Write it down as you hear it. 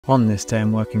On this day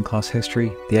in working class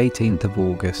history, the 18th of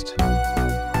August.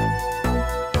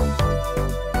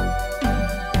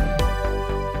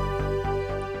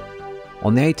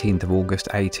 On the 18th of August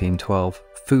 1812,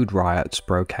 food riots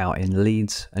broke out in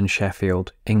Leeds and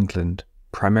Sheffield, England,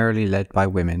 primarily led by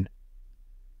women.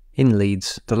 In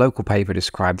Leeds, the local paper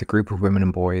described a group of women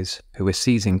and boys who were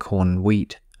seizing corn and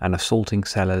wheat and assaulting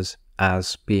sellers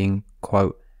as being,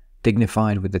 quote,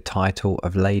 dignified with the title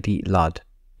of Lady Ludd,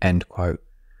 end quote,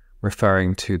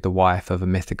 referring to the wife of a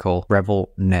mythical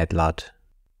rebel Ned Ludd.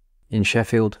 In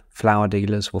Sheffield, flour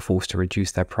dealers were forced to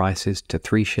reduce their prices to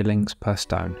 3 shillings per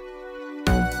stone.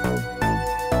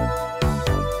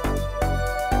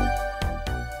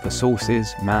 For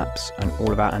sources, maps, and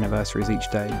all of our anniversaries each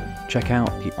day, check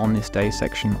out the On This Day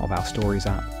section of our Stories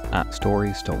app at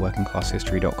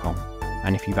stories.workingclasshistory.com.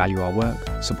 And if you value our work,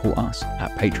 support us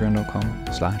at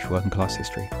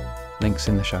patreon.com/workingclasshistory. Links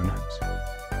in the show notes.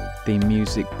 Theme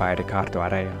music by Ricardo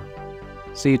Arrea.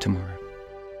 See you tomorrow.